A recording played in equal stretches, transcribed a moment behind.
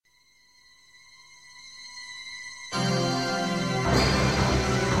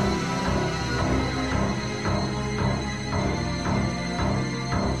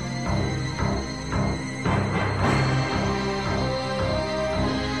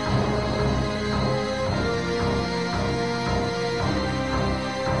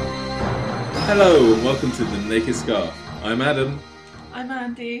Hello and welcome to The Naked Scarf. I'm Adam. I'm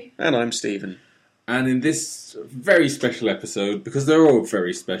Andy. And I'm Stephen. And in this very special episode, because they're all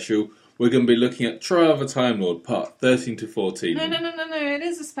very special, we're going to be looking at Trial of a Time Lord, part 13 to 14. No. It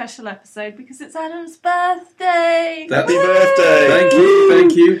is a special episode because it's Adam's birthday. Happy birthday!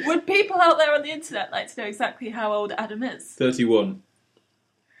 Thank you. Would people out there on the internet like to know exactly how old Adam is? 31.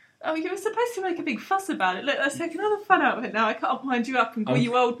 Oh, you were supposed to make a big fuss about it. Look, let's take another fun out of it now. I can't wind you up and call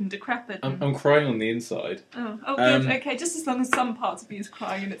you old and decrepit. I'm crying on the inside. Oh, good. Okay, just as long as some parts of you is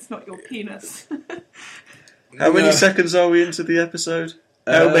crying and it's not your penis. How many seconds are we into the episode?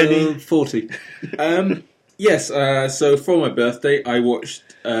 How many? 40. Yes, so for my birthday, I watched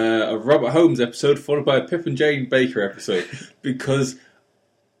a Robert Holmes episode followed by a Pip and Jane Baker episode because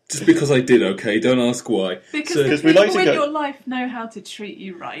I did, okay? Don't ask why. Because the people in your life know how to treat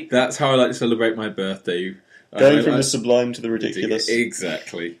you right. That's how I like to celebrate my birthday. Going from the sublime to the ridiculous.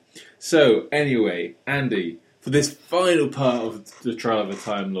 Exactly. So, anyway, Andy, for this final part of the Trial of a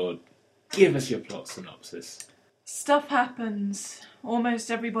Time Lord, give us your plot synopsis. Stuff happens.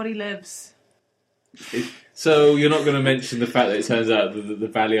 Almost everybody lives. So, you're not going to mention the fact that it turns out that the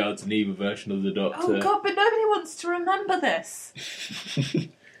Valeyard's an evil version of the Doctor. Oh, God, but nobody wants to remember this.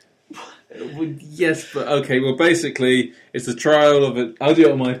 Yes, but okay, well basically it's the trial of it. I'll do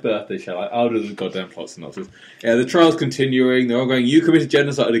it on my birthday, shall I? I'll do the goddamn plot synopsis. Yeah, the trial's continuing, they're all going, you committed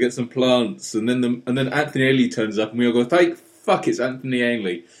genocide against some plants, and then Anthony Ainley turns up and we all go, thank fuck it's Anthony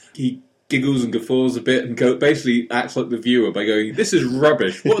Ainley. He giggles and guffaws a bit and basically acts like the viewer by going, this is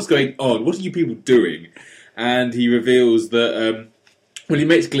rubbish, what's going on? What are you people doing? And he reveals that he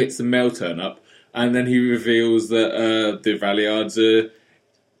makes Glitz and Mel turn up, and then he reveals that the Valeyards are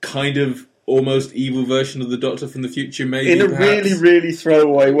kind of almost evil version of the Doctor from the future, maybe. In a really, really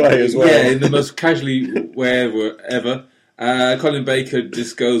throwaway way as well. Yeah, in the most casually way ever. Colin Baker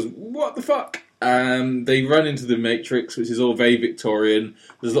just goes, what the fuck? They run into the Matrix, which is all very Victorian.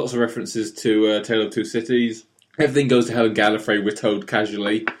 There's lots of references to Tale of Two Cities. Everything goes to hell in Gallifrey, we're told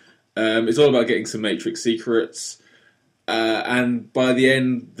casually. It's all about getting some Matrix secrets. And by the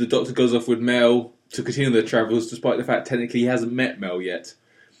end, the Doctor goes off with Mel to continue their travels, despite the fact technically he hasn't met Mel yet.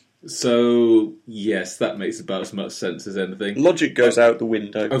 So, yes, that makes about as much sense as anything. Logic goes out the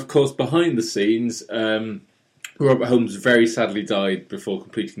window. Of course, behind the scenes, Robert Holmes very sadly died before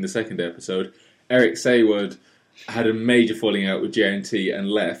completing the second episode. Eric Sayward had a major falling out with JNT and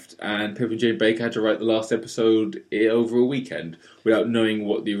left, and Pip and Jane Baker had to write the last episode over a weekend without knowing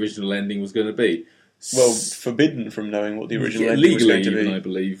what the original ending was going to be. Well, forbidden from knowing what the original ending was legally, going to be. Even, I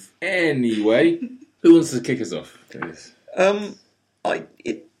believe. Anyway, who wants to kick us off, please?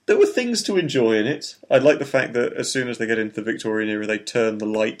 There were things to enjoy in it. I like the fact that as soon as they get into the Victorian era, they turn the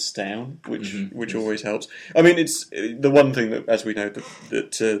lights down, which always helps. I mean, it's the one thing that, as we know,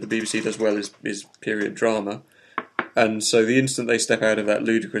 that the BBC does well is period drama. And so the instant they step out of that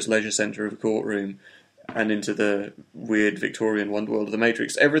ludicrous leisure centre of a courtroom and into the weird Victorian wonderworld of the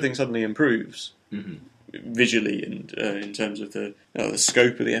Matrix, everything suddenly improves. Visually and in terms of the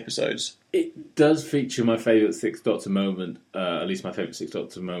scope of the episodes. It does feature my favourite Sixth Doctor moment, at least my favourite Sixth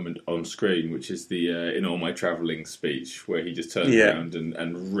Doctor moment on screen, which is the In All My Travelling speech, where he just turns around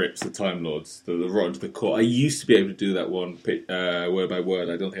and rips the Time Lords, the Rotten to the core. I used to be able to do that one word by word.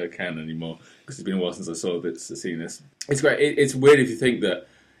 I don't think I can anymore, because it's been a while since I seen this. It's great. It's weird if you think that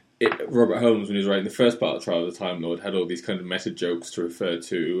Robert Holmes, when he was writing the first part of Trial of the Time Lord, had all these kind of meta jokes to refer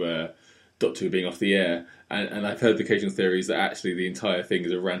to Doctor Who being off the air, and I've heard the occasional theories that actually the entire thing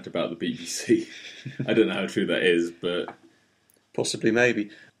is a rant about the BBC. I don't know how true that is, but possibly, maybe.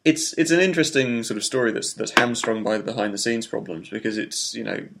 It's an interesting sort of story that's hamstrung by the behind the scenes problems, because it's,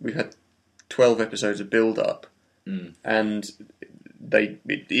 we've had 12 episodes of build up, and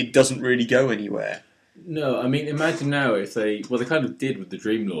it doesn't really go anywhere. No, I mean, imagine now if they kind of did with the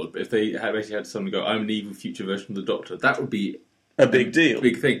Dream Lord, but if they basically had someone go, I'm an evil future version of the Doctor, that would be a big deal.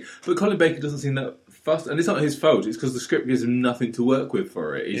 Big thing. But Colin Baker doesn't seem that fussed, and it's not his fault, it's because the script gives him nothing to work with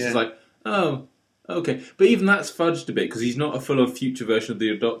for it. He's just like, oh, okay. But even that's fudged a bit, because he's not a full-on future version of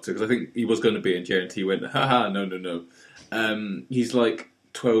the Doctor, because I think he was going to be, and JNT went, haha, no. He's like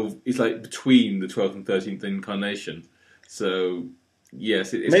 12, he's like between the 12th and 13th incarnation. So,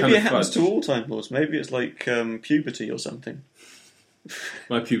 yes, it's maybe kind of it happens fudged. to all Time Lords. Maybe it's like puberty or something.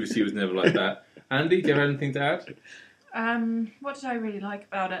 My puberty was never like that. Andy, do you have anything to add? What did I really like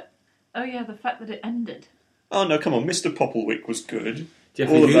about it? Oh yeah, the fact that it ended. Oh no, come on, Mr. Popplewick was good.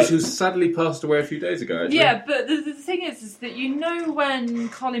 Jeffrey Hughes, who sadly passed away a few days ago, actually. Yeah, but the thing is that when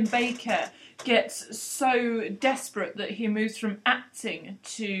Colin Baker gets so desperate that he moves from acting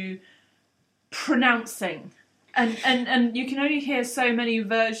to pronouncing And you can only hear so many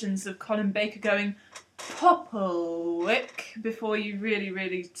versions of Colin Baker going Popplewick before you really,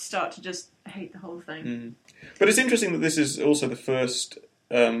 really start to just hate the whole thing. Mm. But it's interesting that this is also the first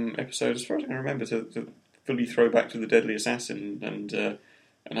episode, as far as I can remember, to fully throw back to the Deadly Assassin and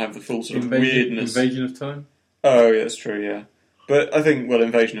have the full sort of weirdness. Invasion of Time? Oh, yeah, that's true, yeah. But I think,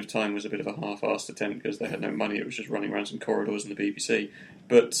 Invasion of Time was a bit of a half-assed attempt because they had no money. It was just running around some corridors in the BBC.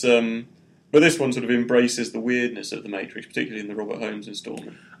 But this one sort of embraces the weirdness of The Matrix, particularly in the Robert Holmes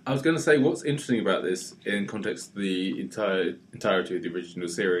instalment. I was going to say, what's interesting about this, in context of the entirety of the original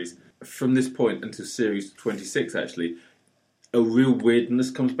series, from this point until series 26, actually, a real weirdness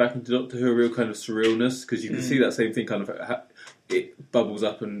comes back into Doctor Who, a real kind of surrealness, because you can see that same thing kind of... It bubbles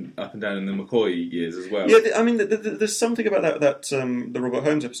up and down in the McCoy years as well. Yeah, I mean, there's something about that the Robert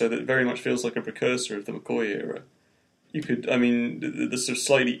Holmes episode that very much feels like a precursor of the McCoy era. You could, the sort of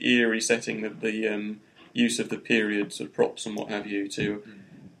slightly eerie setting, the use of the period sort of props and what have you to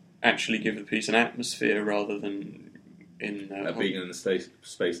actually give the piece an atmosphere rather than in being in the space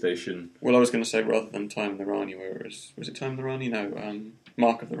station. Well, I was going to say rather than Time of the Rani, whereas was it Time of the Rani? No,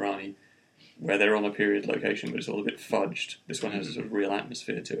 Mark of the Rani, where they're on a period location, but it's all a bit fudged. This one has a sort of real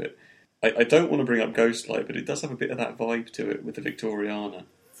atmosphere to it. I don't want to bring up Ghostlight, but it does have a bit of that vibe to it with the Victoriana.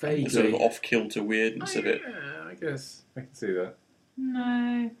 Vaguely. The sort of off-kilter weirdness of it. Yeah, I guess I can see that.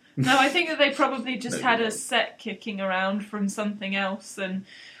 No, I think that they probably just had a set kicking around from something else, and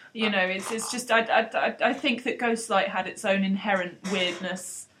it's just I think that Ghostlight had its own inherent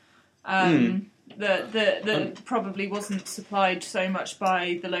weirdness that probably wasn't supplied so much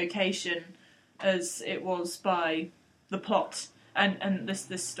by the location as it was by the plot. And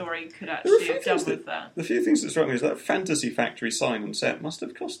this story could actually have done with that. The few things that struck me is that Fantasy Factory sign on set must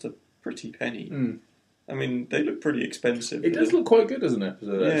have cost a pretty penny. Mm. I mean, they look pretty expensive. It does look quite good as an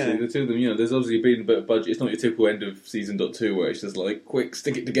episode, actually. The two of them, there's obviously been a bit of budget. It's not your typical end of season .2 where it's just like, quick,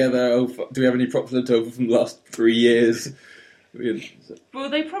 stick it together. Oh, do we have any props left over from the last 3 years? Well,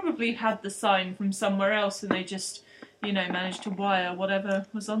 they probably had the sign from somewhere else and they just... managed to wire whatever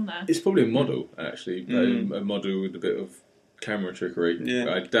was on there. It's probably a model, actually. A model with a bit of camera trickery.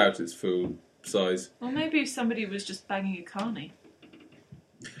 Yeah. I doubt it's full size. Well, maybe somebody was just banging a carny.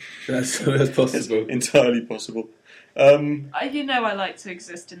 That's possible. It's entirely possible. I like to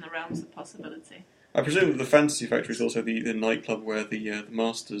exist in the realms of possibility. I presume that the Fantasy Factory is also the nightclub where the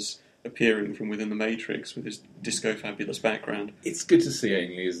Master's appearing from within the Matrix with his disco fabulous background. It's good to see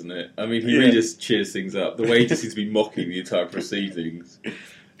Ainley, isn't it? I mean, he really just cheers things up. The way he just seems to be mocking the entire proceedings.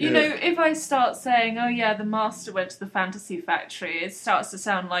 If I start saying, oh yeah, the Master went to the Fantasy Factory, it starts to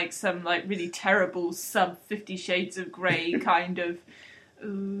sound like some really terrible sub 50 Shades of Grey kind of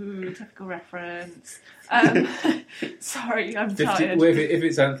typical reference. Sorry, I'm tired. Well, if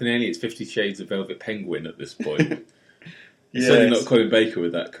it's Anthony Ainley, it's 50 Shades of Velvet Penguin at this point. Certainly not Colin Baker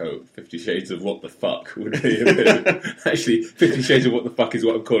with that coat. 50 Shades of What the Fuck would be a bit actually, 50 Shades of What the Fuck is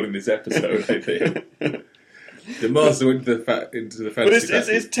what I'm calling this episode, I think. The Master went into the Fantasy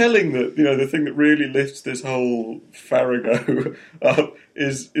Factory. It's telling that, the thing that really lifts this whole farrago up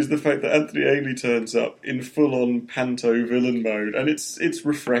is the fact that Anthony Ainley turns up in full-on panto villain mode, and it's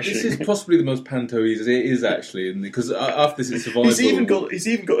refreshing. This is possibly the most panto it is, actually, because after this it's survival. He's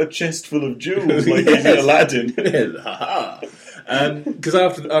even got a chest full of jewels, like he's in Aladdin. Because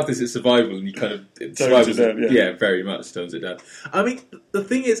after this it's survival, and you kind of... Tones it down, very much tones it down. I mean, the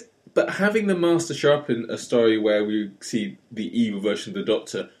thing is, but having the Master show up in a story where we see the evil version of the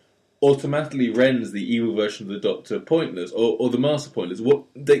Doctor automatically renders the evil version of the Doctor pointless, or the Master pointless.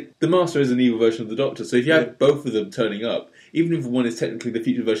 The Master is an evil version of the Doctor, so if you have both of them turning up, even if one is technically the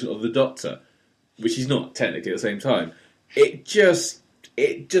future version of the Doctor, which he's not technically at the same time, it just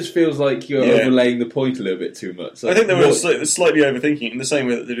feels like you're overlaying the point a little bit too much. I think they were slightly overthinking it in the same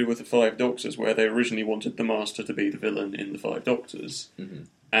way that they did with the Five Doctors, where they originally wanted the Master to be the villain in the Five Doctors. Mm-hmm.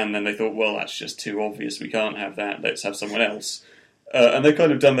 And then they thought, well, that's just too obvious. We can't have that. Let's have someone else. And they've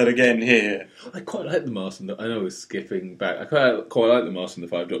kind of done that again here. I quite like the Master. I know we're skipping back. I quite like the Master in the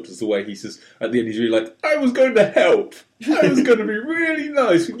Five Doctors. The way he says at the end, he's really like, "I was going to help. I was going to be really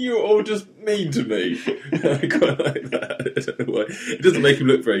nice, and you were all just mean to me." I quite like that. I don't know why. It doesn't make him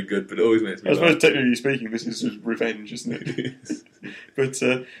look very good, but it always makes me. I suppose, technically speaking, this is revenge, isn't it? But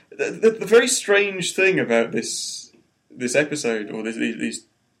the very strange thing about this episode or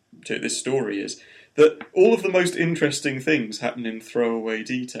this story is that all of the most interesting things happen in throwaway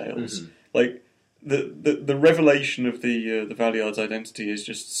details. Mm-hmm. Like the revelation of the Valeyard's identity is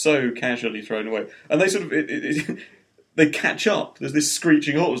just so casually thrown away, and they sort of they catch up. There's this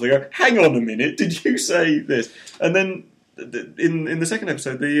screeching halt as they go, "Hang on a minute, did you say this?" And then in the second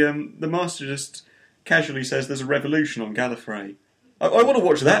episode, the Master just casually says there's a revolution on Gallifrey. I want to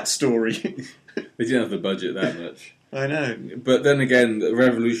watch that story. They didn't have the budget that much. I know. But then again, the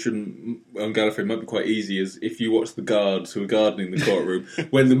revolution on Gallifrey might be quite easy, as if you watch the guards who are guarding the courtroom,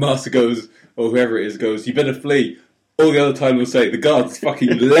 when the Master goes, or whoever it is goes, you better flee. All the other time will say, the guards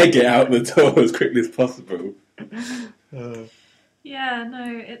fucking leg it out the door as quickly as possible. Yeah,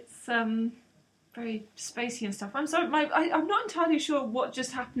 no, it's very spacey and stuff. I'm sorry, I'm not entirely sure what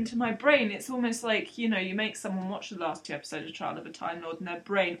just happened to my brain. It's almost like, you make someone watch the last 2 episodes of Trial of a Time Lord and their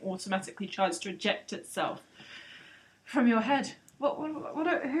brain automatically tries to eject itself from your head. Who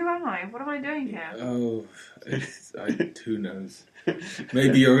am I? What am I doing here? Oh, who knows?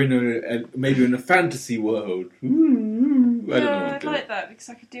 Maybe you're in a fantasy world. I don't know. I'd like that, because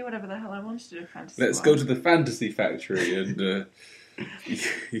I could do whatever the hell I wanted to do in fantasy. Let's go to the fantasy factory and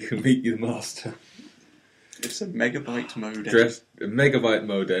you can meet your master. It's a megabyte modem. A megabyte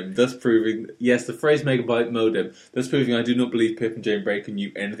modem, thus proving, yes, the phrase megabyte modem, thus proving I do not believe Pip and Jane Baker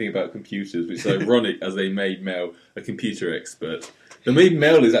knew anything about computers, which is ironic as they made Mel a computer expert. The maid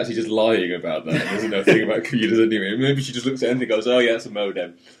Mel is actually just lying about that. Doesn't know a thing about computers anyway. Maybe she just looks at anything and goes, oh yeah, it's a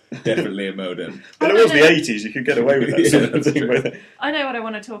modem. Definitely a modem. But it was the 80s, you could get away with that sort of thing. I know what I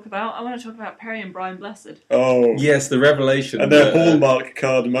want to talk about. I want to talk about Perry and Brian Blessed. Oh. Yes, the revelation. And their Hallmark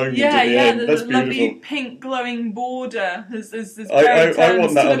card moment at the end. That's the beautiful. lovely pink glowing border as I Perry turns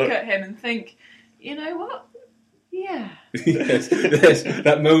want that to look at him and think, you know what? Yeah. Yes,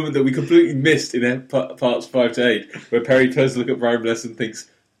 that moment that we completely missed in parts 5 to 8, where Perry turns to look at Brian Blessed and thinks,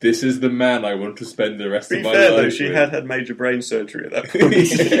 this is the man I want to spend the rest of my life with. To be fair, though, she had major brain surgery at that point.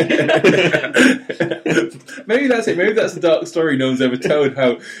 Maybe that's it. Maybe that's the dark story no one's ever told,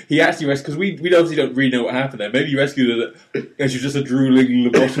 how he actually rescued... Because we obviously don't really know what happened there. Maybe he rescued her and she was just a drooling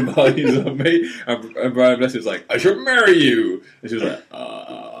lobotomized on me. And Brian Blessed was like, I should marry you! And she was like,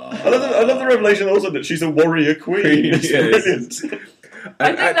 I love the revelation also that she's a warrior queen. It's brilliant.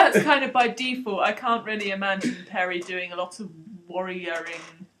 I think that's kind of by default. I can't really imagine Perry doing a lot of warrioring.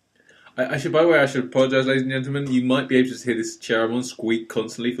 By the way, I should apologise, ladies and gentlemen. You might be able to hear this chair I'm on squeak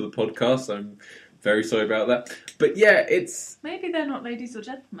constantly for the podcast. I'm very sorry about that. But yeah, it's... Maybe they're not ladies or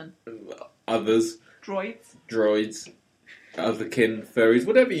gentlemen. Others. Droids. Other kin, furries,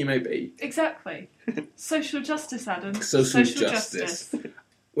 whatever you may be. Exactly. Social justice, Adam. Social justice.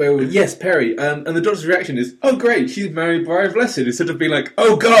 Well, yes, Perry. And the doctor's reaction is, oh great, she's married Brian Blessed, instead of being like,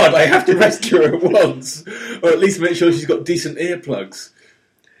 oh god, I have to rescue her at once. Or at least make sure she's got decent earplugs.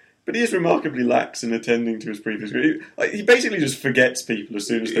 But he is remarkably lax in attending to his previous... He basically just forgets people as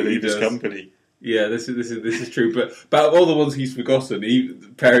soon as they leave his company. Yeah, this is true. But of all the ones he's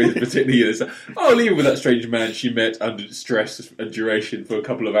forgotten, Perry particularly is. I'll leave her with that strange man she met under stress and duration for a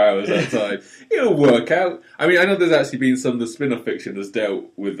couple of hours outside. It'll work out. I mean, I know there's actually been some of the spin-off fiction that's dealt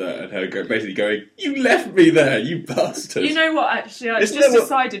with that and her basically going, "You left me there, you bastard." You know what? Actually, I've just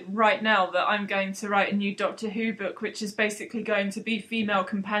decided right now that I'm going to write a new Doctor Who book, which is basically going to be female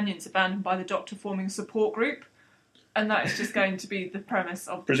companions abandoned by the Doctor forming a support group. And that is just going to be the premise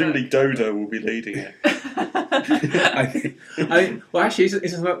of the presumably book. Dodo will be leading it. Well, actually,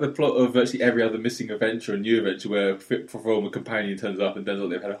 isn't that the plot of virtually every other missing adventure and new adventure where a fit former companion turns up and turns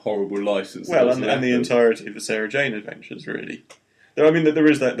out they've had a horrible life since... Well, and the entirety of the Sarah Jane adventures, really. I mean,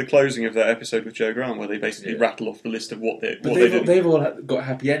 there is the closing of that episode with Joe Grant where they basically rattle off the list of what they did. They've all got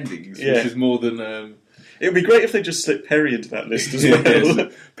happy endings, which is more than... It would be great if they just slipped Perry into that list as well.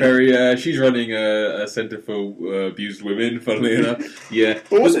 Yes. Perry, she's running a centre for abused women, funnily enough. Yeah.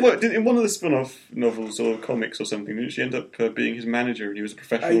 But in one of the spin-off novels or comics or something, didn't she end up being his manager and he was a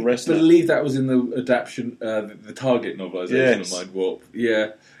professional wrestler? I believe that was in the adaptation, the Target novelisation of Mind Warp.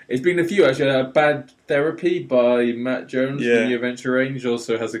 Yeah. It's been a few, actually. Bad Therapy by Matt Jones from the Adventure Range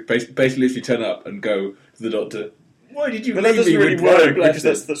also has basically literally turn up and go to the Doctor, why did you leave me? But that doesn't really work because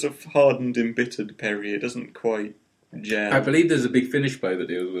that's the sort of hardened, embittered Perry. It doesn't quite jam. I believe there's a Big Finish play that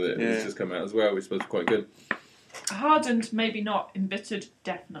deals with it. Yeah. It's just come out as well, which is supposed to be quite good. Hardened, maybe not. Embittered,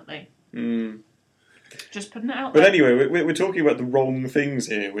 definitely. Just putting it out there. But anyway, we're talking about the wrong things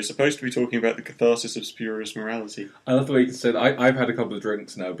here. We're supposed to be talking about the catharsis of spurious morality. I love the way you can say that. I've had a couple of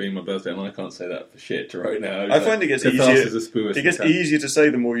drinks now, being my birthday, and I can't say that for shit right now. I find it gets easier. It gets easier to say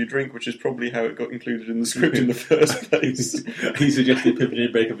the more you drink, which is probably how it got included in the script in the first place. He suggested Pip and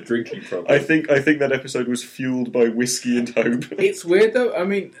Jane Baker have a drinking problem. I think that episode was fueled by whiskey and hope. It's weird though. I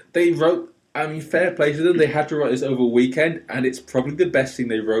mean, they wrote. Fair play to them. They had to write this over a weekend, and it's probably the best thing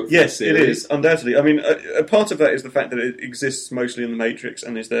they wrote for the series. Yes, it is, undoubtedly. I mean, a part of that is the fact that it exists mostly in the Matrix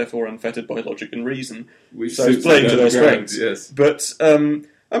and is therefore unfettered by logic and reason. Which so it's playing to their strengths. Yes. But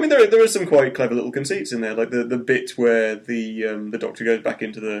I mean, there are some quite clever little conceits in there, like the bit where the Doctor goes back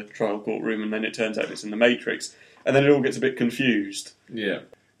into the trial courtroom, and then it turns out it's in the Matrix, and then it all gets a bit confused. Yeah.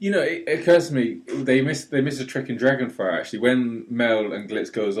 It occurs to me they missed a trick in Dragonfire. Actually, when Mel and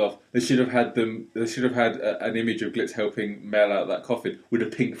Glitz goes off, they should have had an image of Glitz helping Mel out of that coffin with a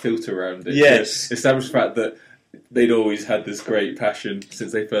pink filter around it. Yes, to establish the fact that they'd always had this great passion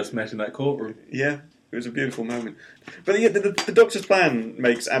since they first met in that courtroom. Yeah, it was a beautiful moment. But yeah, the Doctor's plan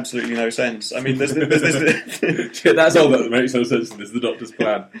makes absolutely no sense. I mean, there's that's all that makes no sense. Is the Doctor's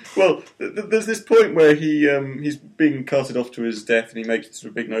plan? Well, there's this point where he's being carted off to his death, and he makes this sort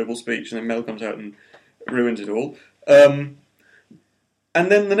of big noble speech, and then Mel comes out and ruins it all. And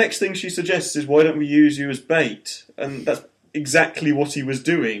then the next thing she suggests is, "Why don't we use you as bait?" And that's exactly what he was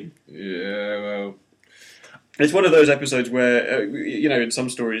doing. Yeah, well. It's one of those episodes where, in some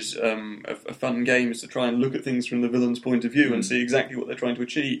stories, a fun game is to try and look at things from the villain's point of view and see exactly what they're trying to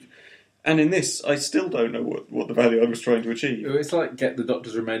achieve. And in this, I still don't know what the Valeyard was trying to achieve. It's like get the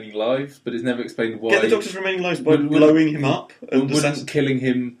Doctor's remaining lives, but it's never explained why. Get the Doctor's remaining lives by blowing him up. Wouldn't killing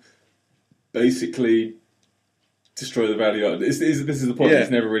him basically destroy the Valeyard? This is the point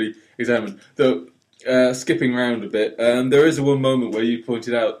that's never really examined. Though, skipping around a bit, there is one moment where you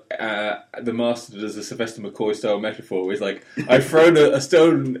pointed out the Master does a Sylvester McCoy style metaphor where he's like, I've thrown a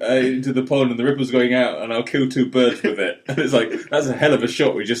stone into the pond and the ripple's going out and I'll kill 2 birds with it. And it's like, that's a hell of a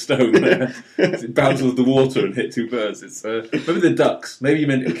shot with just stone there. It bounces off the water and hit 2 birds. It's maybe the ducks. Maybe you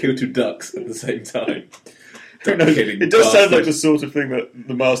meant to kill 2 ducks at the same time. It does sound like the sort of thing that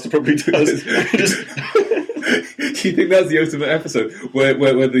the Master probably does. Do you think that's the ultimate episode where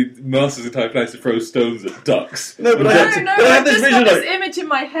the Master's entire plan is to throw stones at ducks? No, but I've just got this image in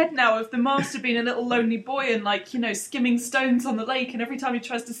my head now of the Master being a little lonely boy and skimming stones on the lake, and every time he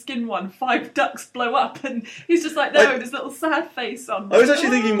tries to skin one, 5 ducks blow up, and he's just like there with his little sad face on. I was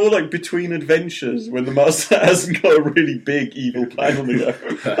actually thinking more like Between Adventures, when the Master hasn't got a really big evil plan on the go.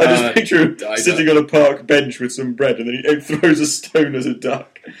 I just picture him sitting on a park bench with some bread, and then he throws a stone as a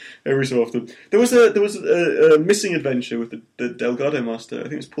duck every so often. There was a missing adventure with the Delgado Master. I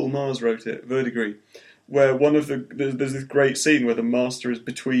think it was Paul Mars wrote it, Verdigris, where there's this great scene where the Master is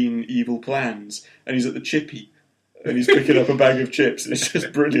between evil plans, and he's at the chippy, and he's picking up a bag of chips, and it's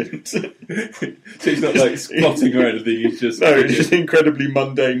just brilliant. So he's not like splotting or anything. He's just it's just an incredibly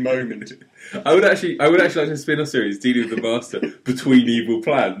mundane moment. I would actually like a spin-off series dealing with the Master between evil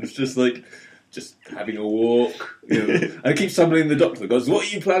plans, just having a walk, and I keep stumbling the Doctor. Goes, what are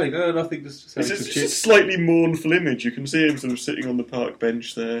you planning? Oh, nothing. Just it's a slightly mournful image. You can see him sort of sitting on the park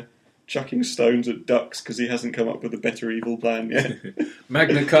bench there, chucking stones at ducks because he hasn't come up with a better evil plan yet.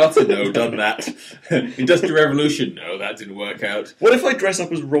 Magna Carta, no, done that. Industrial Revolution, no, that didn't work out. What if I dress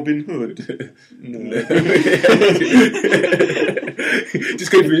up as Robin Hood? No.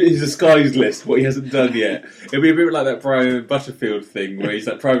 Just go through his disguise list, what he hasn't done yet. It'll be a bit like that Brian Butterfield thing where he's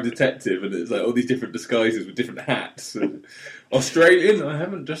like private detective and it's like all these different disguises with different hats. Australian? I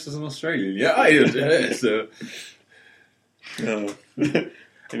haven't dressed as an Australian yet. So.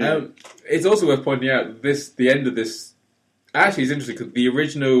 It's also worth pointing out the end of this. Actually, it's interesting because the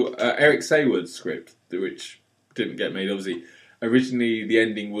original Eric Sayward script, which didn't get made, obviously. Originally, the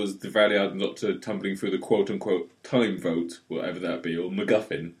ending was the Valeyard and Doctor tumbling through the quote-unquote time vote, whatever that be, or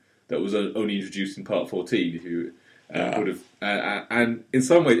MacGuffin, that was only introduced in part 14. If you would have, and in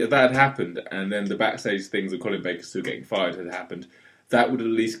some way, if that had happened, and then the backstage things of Colin Baker still getting fired had happened, that would have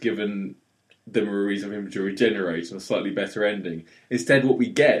at least given them a reason for him to regenerate and a slightly better ending. Instead, what we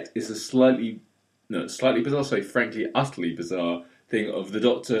get is a slightly bizarre, so frankly, utterly bizarre thing of the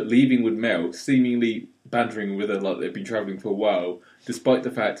Doctor leaving with Mel, seemingly bantering with her like they've been travelling for a while, despite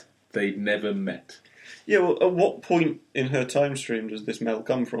the fact they'd never met. Yeah, well, at what point in her time stream does this Mel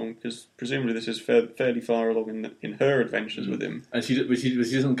come from? Because presumably this is fairly far along in her adventures with him. And she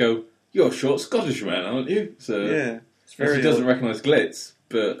doesn't go, "You're a short Scottish man, aren't you?" So yeah, it's very. She doesn't recognise Glitz,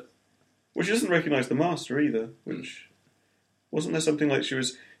 but well, she doesn't recognise the Master either. Which wasn't there something like she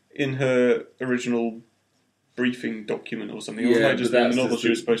was in her original briefing document or something? Yeah, or might just in the novel she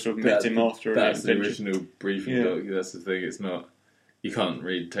was supposed to have met him after. That's the original briefing document. That's the thing. It's not. You can't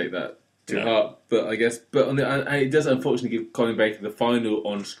really take that to heart. But I guess, and it does unfortunately give Colin Baker the final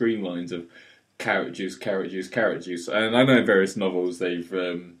on-screen lines of carrot juice, carrot juice, carrot juice. And I know in various novels they've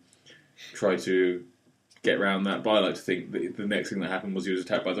tried to get around that, but I like to think that the next thing that happened was he was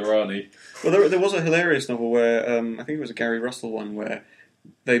attacked by the Rani. Well, there was a hilarious novel where I think it was a Gary Russell one where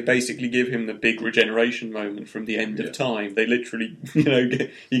they basically give him the big regeneration moment from the end of time. They literally,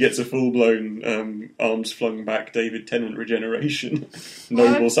 he gets a full-blown arms flung back David Tennant regeneration,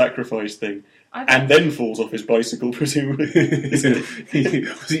 noble sacrifice thing. and then falls off his bicycle, presumably.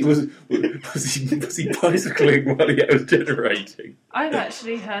 was he bicycling while he was generating? I've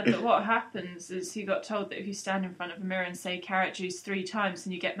actually heard that what happens is he got told that if you stand in front of a mirror and say carrot juice 3 times,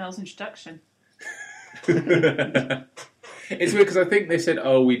 then you get Mel's introduction. It's weird because I think they said,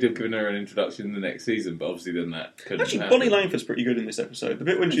 we'd have given her an introduction in the next season, but obviously then that couldn't Actually, happen. Bonnie Langford's pretty good in this episode. The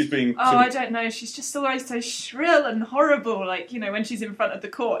bit when she's being... I don't know. She's just always so shrill and horrible. Like, when she's in front of the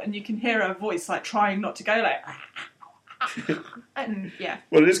court and you can hear her voice, like, trying not to go, like... and, yeah.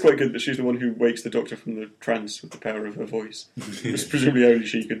 Well, it is quite good that she's the one who wakes the Doctor from the trance with the power of her voice. Which presumably only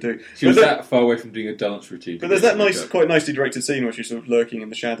she could do. She was that far away from doing a dance routine. But there's that quite nicely directed scene where she's sort of lurking in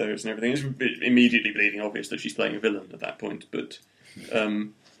the shadows and everything. It's immediately bleeding obvious that she's playing a villain at that point, but...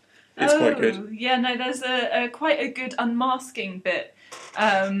 it's quite good. Yeah, no, there's a quite a good unmasking bit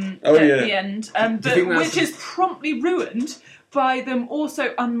at the end, which is promptly ruined by them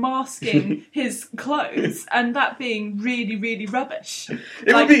also unmasking his clothes and that being really, really rubbish.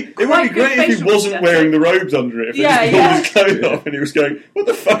 It would be great if he wasn't wearing the robes under it. If he just pulled his clothes off and he was going, "What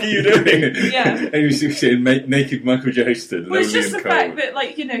the fuck are you doing?" Yeah, and he was saying naked Michael Jackson. Well, it's just the fact that,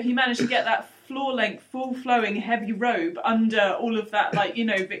 he managed to get that floor-length, full-flowing, heavy robe under all of that,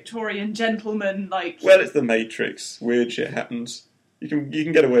 Victorian gentleman, Well, it's the Matrix. Weird shit happens. You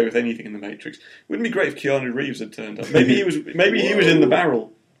can get away with anything in the Matrix. Wouldn't it be great if Keanu Reeves had turned up? Maybe he was in the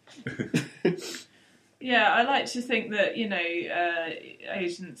barrel. Yeah, I like to think that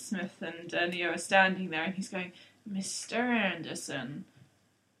Agent Smith and Neo are standing there, and he's going, "Mr. Anderson,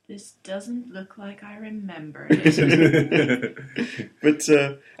 this doesn't look like I remember it." But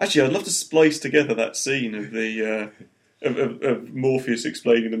actually, I'd love to splice together that scene of the of Morpheus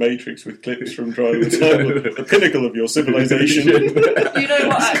explaining the Matrix with clips from Trial of the Time, the pinnacle of your civilization. You know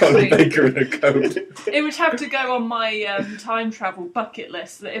what? Actually, Baker in a coat. It would have to go on my time travel bucket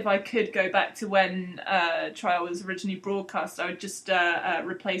list. That if I could go back to when Trial was originally broadcast, I would just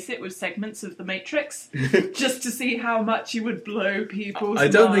replace it with segments of the Matrix, just to see how much you would blow people's I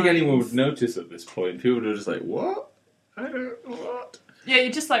don't think minds. anyone would notice at this point. People are just like, "What? I don't know what." Yeah,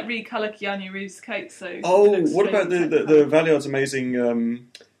 you just recolour Keanu Reeves' coat. So what about the Valeyard's amazing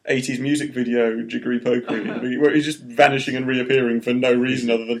 80s music video, Jiggery Pokery, where he's just vanishing and reappearing for no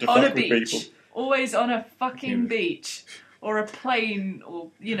reason other than to fuck with people? Always on a fucking beach. Or a plane, or,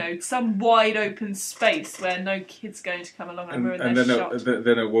 some wide open space where no kid's going to come along and ruin their shot.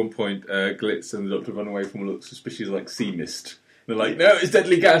 Then at one point, Glitz and the Doctor run away from what looks suspicious like sea mist. They're like, "No, it's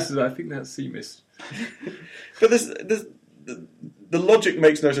deadly gas." And I think that's sea mist. But the logic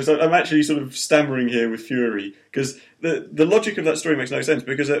makes no sense. I'm actually sort of stammering here with fury, because the logic of that story makes no sense,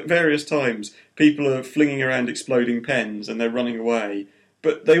 because at various times people are flinging around exploding pens and they're running away,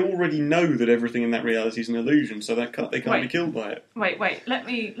 but they already know that everything in that reality is an illusion, so they can't be killed by it. Wait, let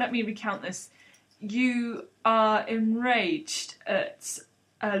me recount this. You are enraged at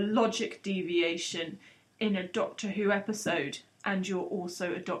a logic deviation in a Doctor Who episode, and you're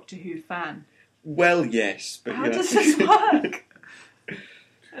also a Doctor Who fan. Well, yes, but how does this work?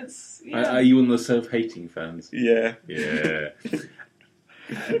 Are you one of those self-hating fans? Yeah. Yeah.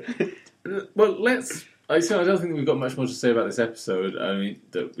 Well, I don't think we've got much more to say about this episode. I mean,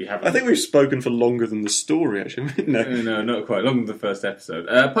 that we haven't. I think we've spoken for longer than the story, actually. No, not quite. Longer than the first episode.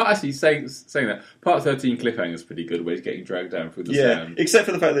 Saying that, part 13 cliffhanger is pretty good, where he's getting dragged down through the sand. Except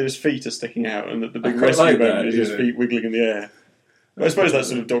for the fact that his feet are sticking out and that the big rescue moment is his feet wiggling in the air. I suppose that's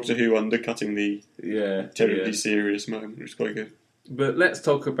sort of Doctor Who undercutting the terribly serious moment, which is quite good. But let's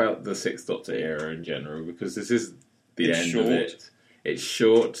talk about the Sixth Doctor era in general, because this is the end of it. It's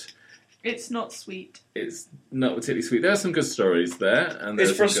short. It's not sweet. It's not particularly sweet. There are some good stories there. And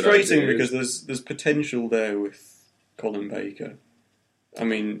it's frustrating because there's potential there with Colin Baker. I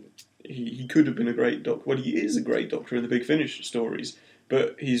mean, he could have been a great Doctor. Well, he is a great Doctor in the Big Finish stories,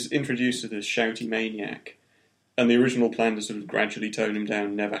 but he's introduced as this shouty maniac. And the original plan to sort of gradually tone him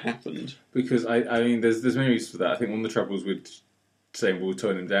down never happened. Because, I mean, there's many reasons for that. I think one of the troubles with saying we'll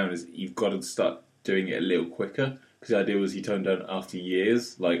tone him down is you've got to start doing it a little quicker. Because the idea was he toned down after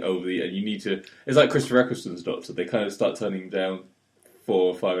years, and you need to... It's like Christopher Eccleston's Doctor. They kind of start toning him down 4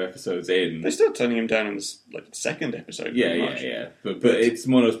 or 5 episodes in. They start toning him down in the second episode. Yeah. But it's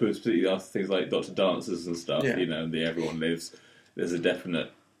more of those particularly after things like Doctor Dancers and stuff, and the Everyone Lives. There's a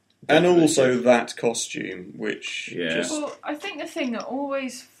definite... And also that costume, which... Well, I think the thing that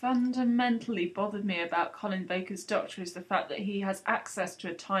always fundamentally bothered me about Colin Baker's Doctor is the fact that he has access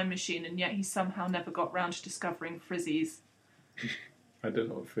to a time machine and yet he somehow never got round to discovering frizzies. I don't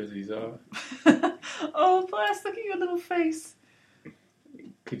know what frizzies are. Oh, bless, look at your little face.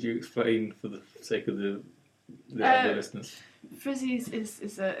 Could you explain for the sake of the other listeners? Frizzies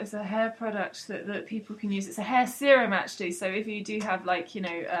is a hair product that people can use. It's a hair serum actually. So if you do have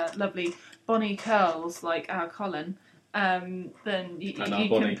lovely Bonnie curls like our Colin, then you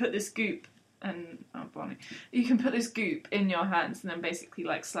can put this goop Bonnie. You can put this goop in your hands and then basically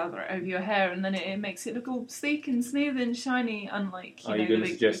slather it over your hair, and then it makes it look all sleek and smooth and shiny. Unlike are you going to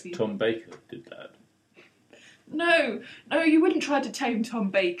suggest Tom Baker did that? No, you wouldn't try to tame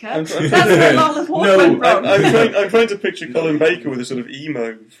Tom Baker. That's where Lala Port went wrong. I'm trying to picture Colin Baker with a sort of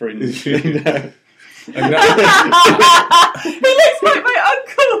emo fringe. He looks like my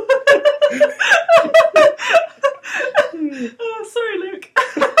uncle. Oh, sorry, Luke.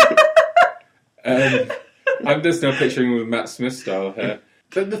 I'm just now picturing him with Matt Smith style hair.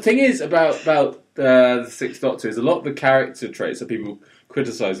 But the thing is about the Sixth Doctor is a lot of the character traits that people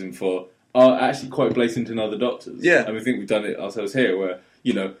criticise him for are actually quite blatant in other Doctors. Yeah. And we think we've done it ourselves here, where,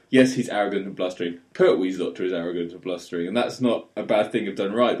 yes, he's arrogant and blustering. Pertwee's Doctor is arrogant and blustering, and that's not a bad thing if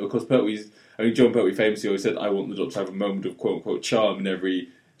done right, because John Pertwee famously always said, I want the Doctor to have a moment of quote-unquote charm in every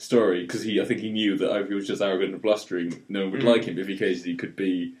story, because I think he knew that if he was just arrogant and blustering, no one would like him, but if he occasionally could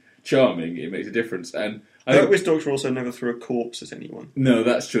be charming, it makes a difference. And Pertwee's Doctor also never threw a corpse at anyone. No,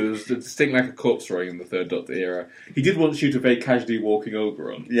 that's true. There was a distinct lack of corpse throwing in the Third Doctor era. He did once shoot a very casually walking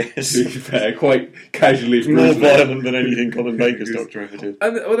Oberon. Yes. To be fair, quite casually. More violent than anything Colin Baker's Doctor ever did.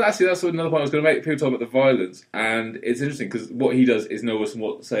 And actually, that's another point I was going to make. People talk about the violence, and it's interesting because what he does is no worse than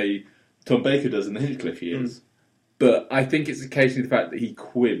what, say, Tom Baker does in the Hinchcliffe years. But I think it's occasionally the fact that he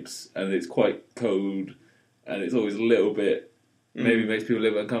quibs, and it's quite cold, and it's always a little bit. Maybe makes people a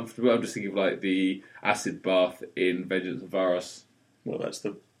little bit uncomfortable. I'm just thinking of the acid bath in Vengeance of Varos. Well, that's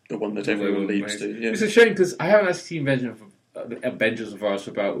the one that everyone leads to. Yeah. It's a shame because I haven't actually seen Vengeance of Varos for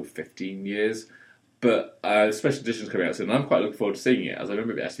about 15 years, but special edition's coming out soon, and I'm quite looking forward to seeing it, as I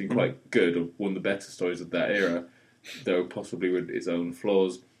remember it actually being quite good, or one of the better stories of that era, though possibly with its own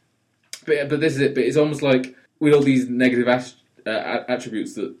flaws. But this is it. But it's almost like with all these negative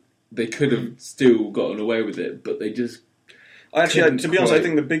attributes that they could have still gotten away with it, but they just. Actually, to be honest, I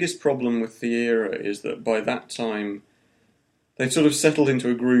think the biggest problem with the era is that by that time they'd sort of settled into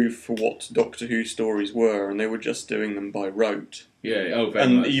a groove for what Doctor Who stories were, and they were just doing them by rote. Yeah,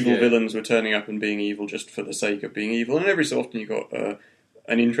 and evil villains were turning up and being evil just for the sake of being evil. And every so often you got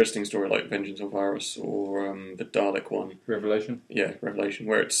an interesting story like Vengeance of Varos or the Dalek one, Revelation. Yeah, Revelation,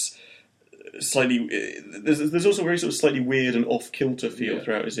 where it's slightly. There's also a very sort of slightly weird and off-kilter feel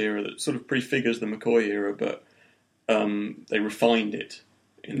throughout his era that sort of prefigures the McCoy era, but. They refined it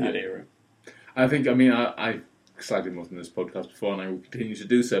in that era. I think, I've slagged him off in this podcast before, and I will continue to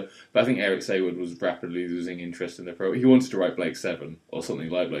do so, but I think Eric Saywood was rapidly losing interest in the program. He wanted to write Blake 7, or something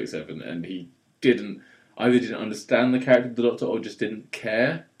like Blake 7, and he either didn't understand the character of the Doctor, or just didn't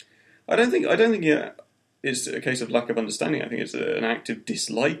care. I don't think it's a case of lack of understanding. I think it's an active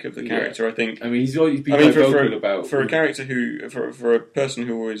dislike of the character, I think. He's always been vocal about... For a character who... For a person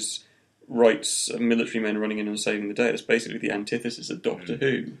who always... writes military men running in and saving the day. It's basically the antithesis of Doctor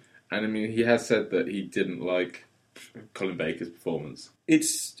Who. And he has said that he didn't like Colin Baker's performance.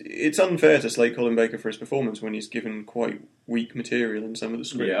 It's unfair to slate Colin Baker for his performance when he's given quite weak material in some of the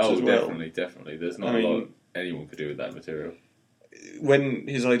scripts as well. Definitely. There's not a lot anyone could do with that material. When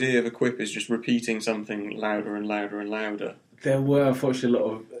his idea of a quip is just repeating something louder and louder and louder. There were, unfortunately, a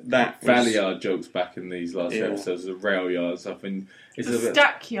lot of Valley Yard jokes back in these last episodes, the rail yard stuff. And it's the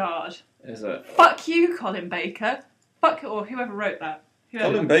Stackyard. Fuck you, Colin Baker. Fuck, or whoever wrote that.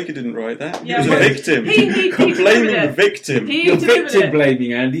 Colin Baker didn't write that. He was a victim. He blaming the victim. You're victim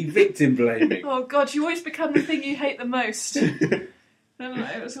blaming, Andy. Victim blaming. Oh God, you always become the thing you hate the most. It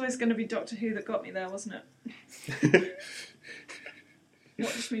was always going to be Doctor Who that got me there, wasn't it?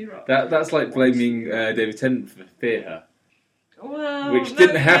 Watch me rock. That's like blaming David Tennant for Fear Her. Well, which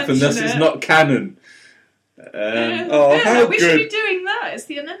didn't happen, thus it's not canon. How we should be doing that. It's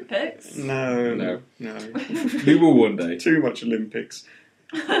the Olympics. No. We will one day. Too much Olympics.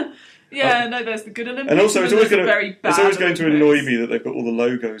 There's the good Olympics. And also, it's always going to annoy me that they've got all the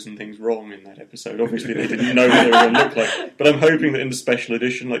logos and things wrong in that episode. Obviously, they didn't know what they were going to look like. But I'm hoping that in the special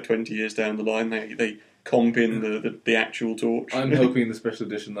edition, like 20 years down the line, they comp in the actual torch. I'm hoping in the special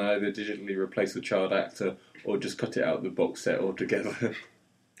edition they either digitally replace the child actor or just cut it out of the box set altogether.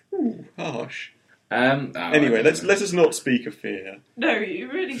 Ooh, harsh. Anyway, let us not speak of Fear. No,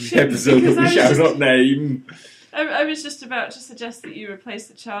 you really shouldn't. Episode that we shall not name. I was just about to suggest that you replace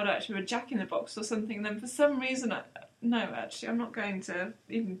the child actor with a Jack-in-the-Box or something, then for some reason... I'm not going to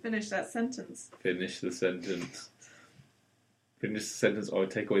even finish that sentence. Finish the sentence. Finish the sentence, or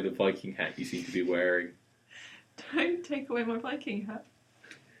take away the Viking hat you seem to be wearing. Don't take away my Viking hat.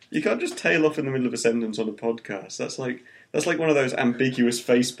 You can't just tail off in the middle of a sentence on a podcast. That's like That's like one of those ambiguous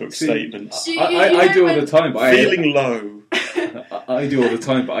Facebook statements. I do all the time, but Feeling low. I do all the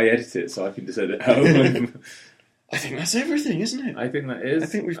time, but I edit it so I can just edit home. I think that's everything, isn't it? I think that is. I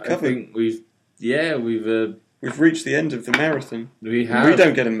think we've covered. I think we've reached the end of the marathon. We have. We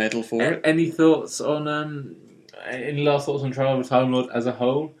don't get a medal for it. Any thoughts on? Any last thoughts on Trial of a Time Lord as a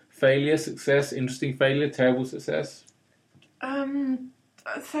whole? Failure, success, interesting failure, terrible success.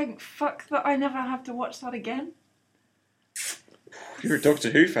 Thank fuck that I never have to watch that again. If you're a Doctor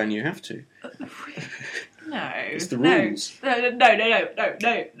Who fan, you have to. No. It's the rules.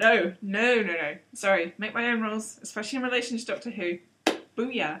 No. Sorry, make my own rules, especially in relation to Doctor Who.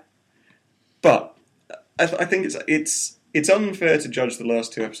 Booyah. But I think it's unfair to judge the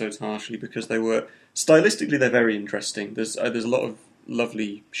last 2 episodes harshly because they were stylistically they're very interesting. There's a lot of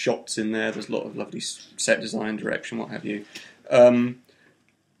lovely shots in there. There's a lot of lovely set design, direction, what have you.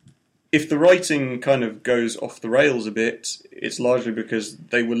 If the writing kind of goes off the rails a bit, it's largely because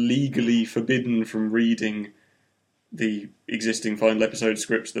they were legally forbidden from reading the existing final episode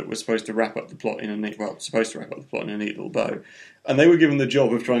scripts that were supposed to wrap up the plot in a neat little bow, and they were given the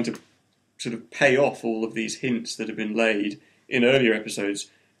job of trying to sort of pay off all of these hints that had been laid in earlier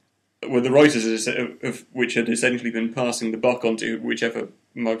episodes, where the writers of which had essentially been passing the buck on to whichever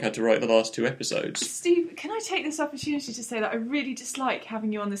mug had to write the last 2 episodes. Steve, can I take this opportunity to say that I really dislike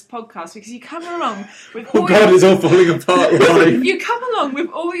having you on this podcast because you come along with all it's all falling apart. You come along with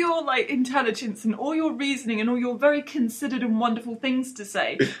all your intelligence and all your reasoning and all your very considered and wonderful things to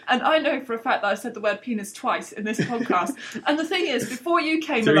say. And I know for a fact that I've said the word penis twice in this podcast. And the thing is, before you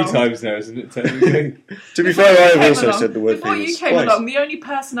came 3 along... times now, isn't it, technically? To be fair, I have also said the word before penis you came twice. along, the only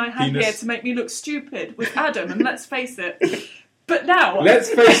person I had here to make me look stupid was Adam, and let's face it... But now... Let's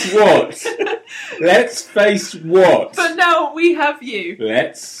face what? Let's face what? But now we have you.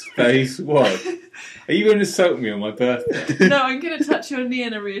 Let's face what? Are you going to soak me on my birthday? No, I'm going to touch your knee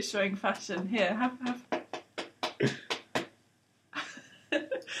in a reassuring fashion. Here, have...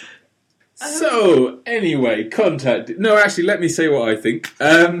 So, anyway, contact... No, actually, let me say what I think.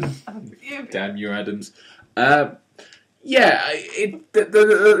 Damn you, Adams.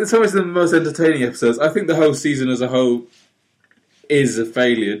 It's always the most entertaining episodes. I think the whole season as a whole is a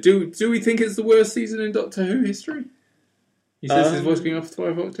failure. Do we think it's the worst season in Doctor Who history? He says his voice going off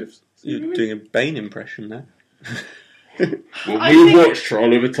 5 octaves. You're doing a Bane impression there. Watch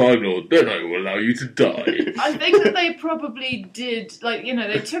Trial of a Time Lord, then I will allow you to die. I think that they probably did,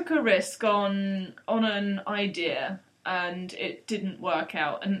 they took a risk on an idea and it didn't work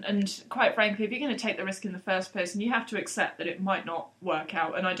out. And quite frankly, if you're going to take the risk in the first place, you have to accept that it might not work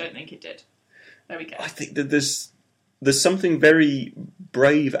out, and I don't think it did. There we go. I think that there's something very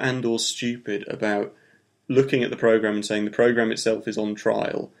brave and or stupid about looking at the programme and saying the programme itself is on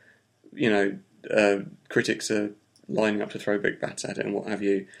trial. Critics are lining up to throw big bats at it and what have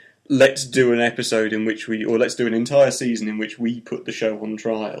you. Let's do an episode in which let's do an entire season in which we put the show on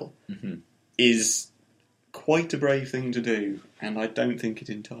trial. Mm-hmm. Is quite a brave thing to do, and I don't think it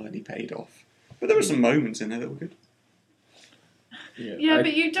entirely paid off. But there were some moments in there that were good.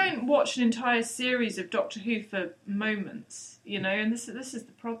 But you don't watch an entire series of Doctor Who for moments, and this is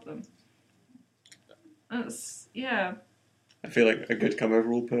the problem. I feel like a good come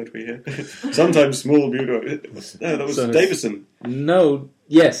overall Pertwee here. Sometimes small, beautiful... No, that was Davison. No,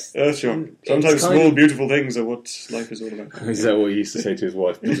 yes. Earthshock. Sometimes small, beautiful things are what life is all about. Is that what he used to say to his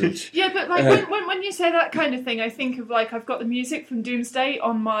wife? Yeah, but when you say that kind of thing, I think of I've got the music from Doomsday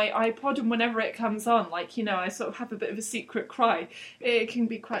on my iPod, and whenever it comes on, I sort of have a bit of a secret cry. It can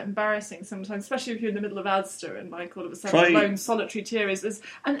be quite embarrassing sometimes, especially if you're in the middle of Asda and all of a sudden lone solitary tear is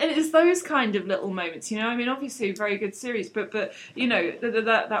and it is those kind of little moments. Obviously very good series, but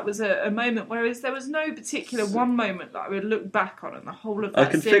that was a moment. Whereas there was no particular one moment that I would look back on, and the whole of that I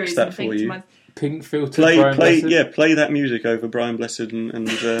can series fix that and for think you. to myself, Pink filter. Play that music over Brian Blessed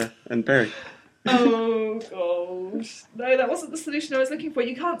and Berry. Oh gosh, no, that wasn't the solution I was looking for.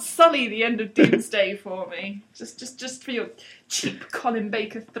 You can't sully the end of Doomsday for me, just for your cheap Colin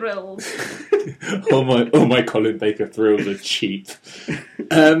Baker thrills. all my Colin Baker thrills are cheap.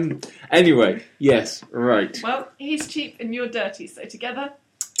 Anyway, yes, right. Well, he's cheap and you're dirty, so together.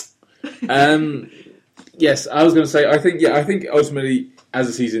 Yes, I was going to say. I think ultimately, as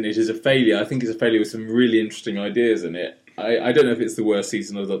a season, it is a failure. I think it's a failure with some really interesting ideas in it. I don't know if it's the worst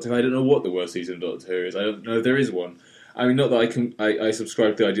season of Doctor Who. I don't know what the worst season of Doctor Who is. I don't know if there is one. I mean, not that I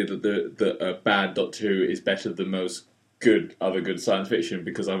subscribe to the idea that a bad Doctor Who is better than most other good science fiction,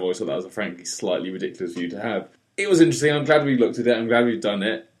 because I've always thought that was a frankly slightly ridiculous view to have. It was interesting. I'm glad we looked at it. I'm glad we've done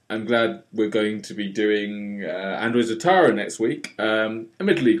it. I'm glad we're going to be doing Android Zatara next week.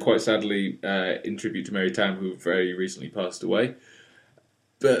 Admittedly, quite sadly, in tribute to Mary Tam, who very recently passed away.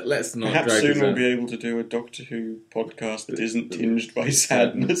 But let's not Perhaps drag soon this we'll out. be able to do a Doctor Who podcast that isn't tinged by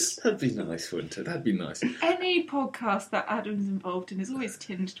sadness. That'd be nice, wouldn't it? That'd be nice. Any podcast that Adam's involved in is always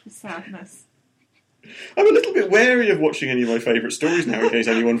tinged with sadness. I'm a little bit wary of watching any of my favourite stories now in case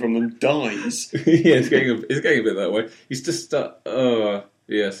anyone from them dies. Yeah, it's getting a bit that way. He's just start. Oh,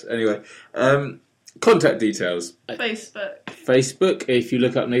 yes. Anyway, contact details. Facebook. If you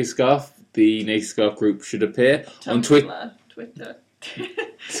look up Naked Scarf, the Naked Scarf group should appear. On Twitter.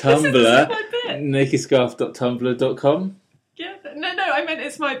 Tumblr. nakedscarf.tumblr.com. Yeah, no, I meant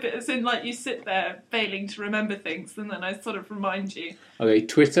it's my bit, as in, like, you sit there failing to remember things, and then I sort of remind you. Okay,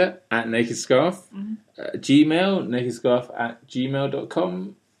 Twitter, @nakedscarf. Gmail,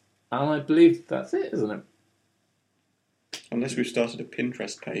 nakedscarf@gmail.com. And I believe that's it, isn't it? Unless we've started a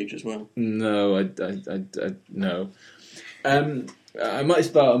Pinterest page as well. No, I no. I might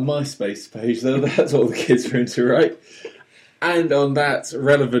start a MySpace page, though. That's all the kids are into, right? And on that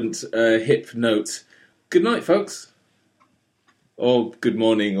relevant hip note, good night, folks. Or good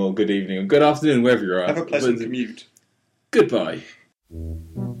morning, or good evening, or good afternoon, wherever you're at. Have a pleasant commute. Goodbye.